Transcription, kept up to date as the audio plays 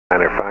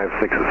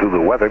1956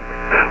 Zulu weather.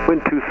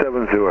 Wind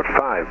 270 at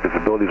 5,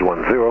 visibility is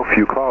 10,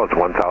 few clouds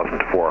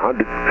 1,400,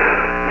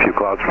 few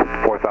clouds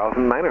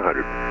 4,900.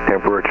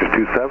 Temperature is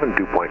 27,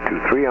 dew point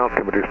 23,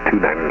 altimeter is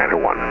 299 at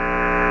 1.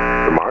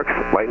 Remarks,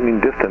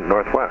 lightning distant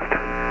northwest.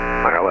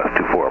 ILS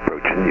 24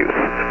 approach in use.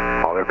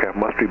 All aircraft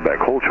must read back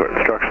hold short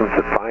instructions,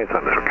 advise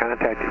on initial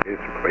contact,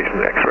 evasive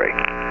information, X-ray.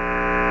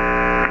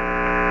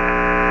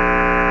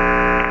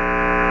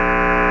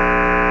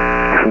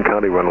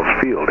 County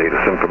Reynolds Field,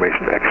 ATIS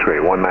information X-ray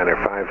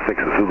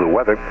 1956 Zulu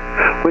weather.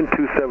 Wind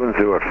 270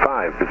 at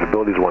 5,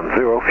 visibility is 10,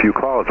 few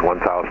clouds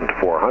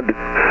 1,400,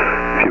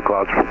 few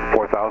clouds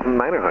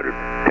 4,900.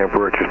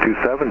 Temperature is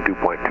 27, dew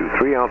point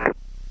 23, altimeter.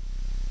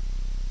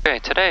 Okay,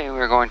 today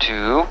we're going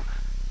to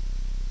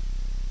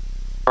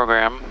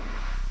program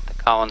the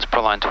Collins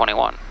Proline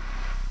 21.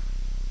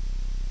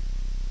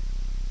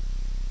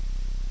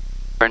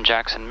 We're in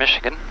Jackson,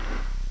 Michigan.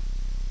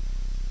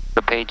 Go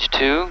to page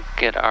 2,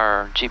 get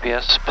our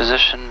GPS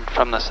position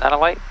from the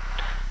satellite,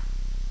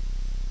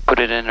 put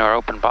it into our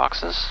open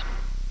boxes,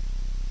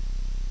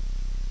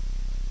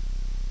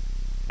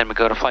 then we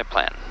go to flight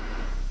plan.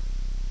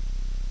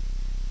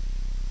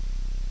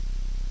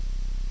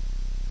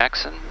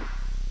 Jackson,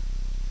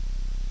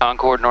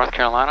 Concord, North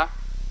Carolina.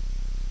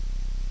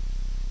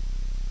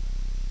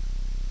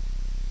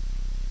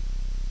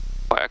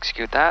 We'll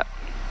execute that.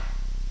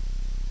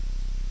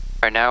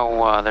 Right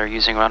now they're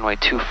using runway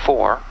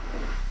 24.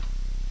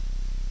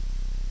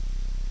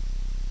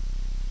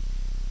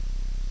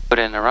 Put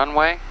in the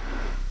runway,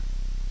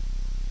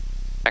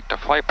 back to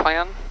flight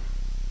plan.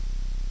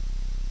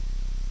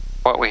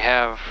 What we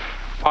have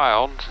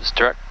filed is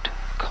direct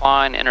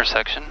climb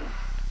intersection.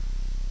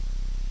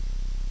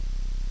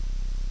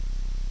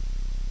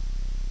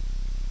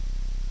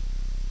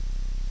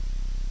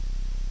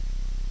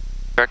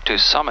 Direct to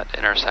summit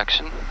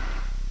intersection.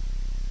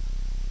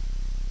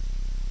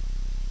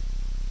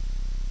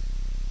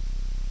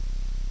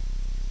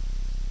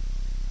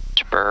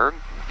 Pittsburgh,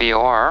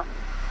 VOR.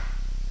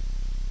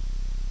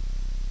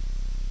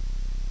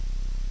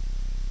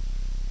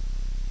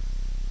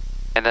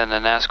 And then the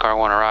NASCAR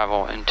 1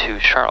 arrival into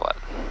Charlotte.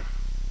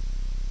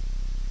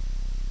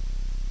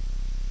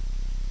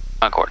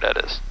 Concord, that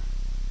is.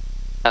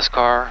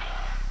 NASCAR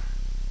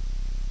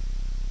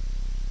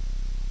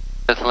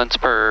with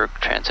Lynchburg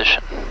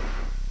transition.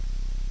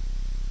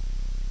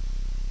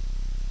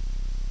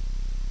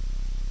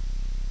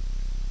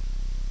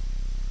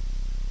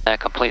 That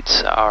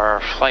completes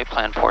our flight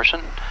plan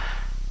portion.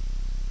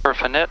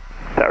 ProFlight.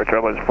 Tower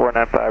Trailblazer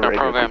 495, We'll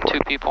program 2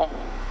 people.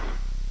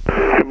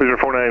 Trailblazer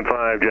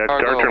 495, jet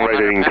start, turn right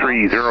heading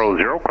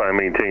 300, climb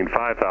maintain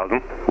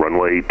 5,000,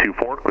 runway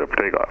 24, clear for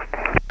takeoff.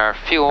 Our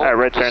fuel,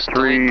 red just tent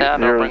delete that,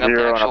 and I'll bring up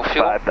the actual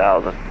fuel.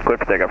 5,000, clear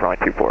for takeoff, runway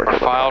 24. We're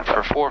filed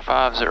for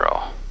 450.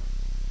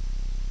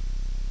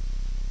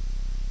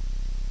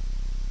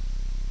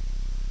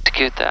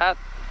 Execute that,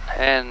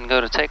 and go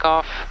to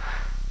takeoff.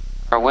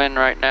 Our wind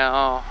right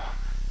now,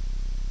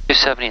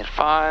 270 at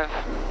 5.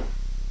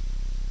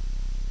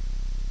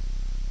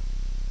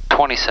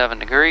 27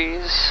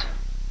 degrees.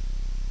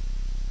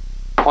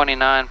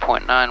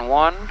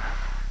 29.91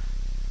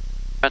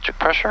 metric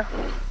pressure,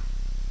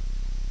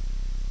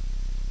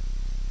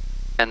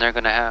 and they're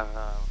going to have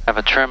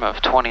a trim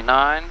of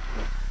 29.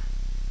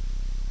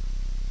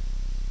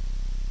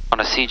 On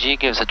a CG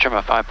gives a trim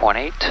of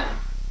 5.8,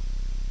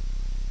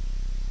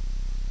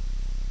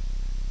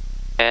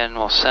 and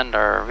we'll send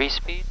our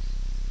V-speeds.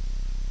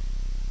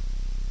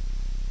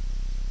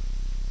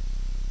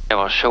 It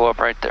will show up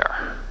right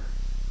there.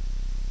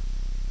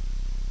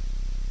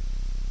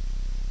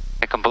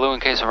 Make them blue in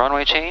case of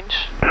runway change.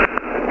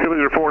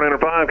 Trailblazer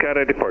 495,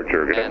 CAD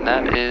departure. And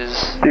that is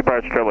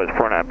Departure Trailblazer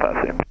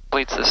 495.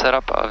 Completes the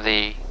setup of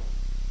the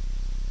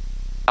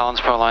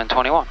Collins Proline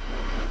 21.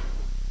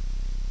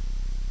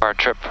 Our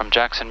trip from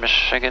Jackson,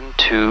 Michigan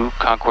to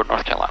Concord,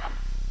 North Carolina.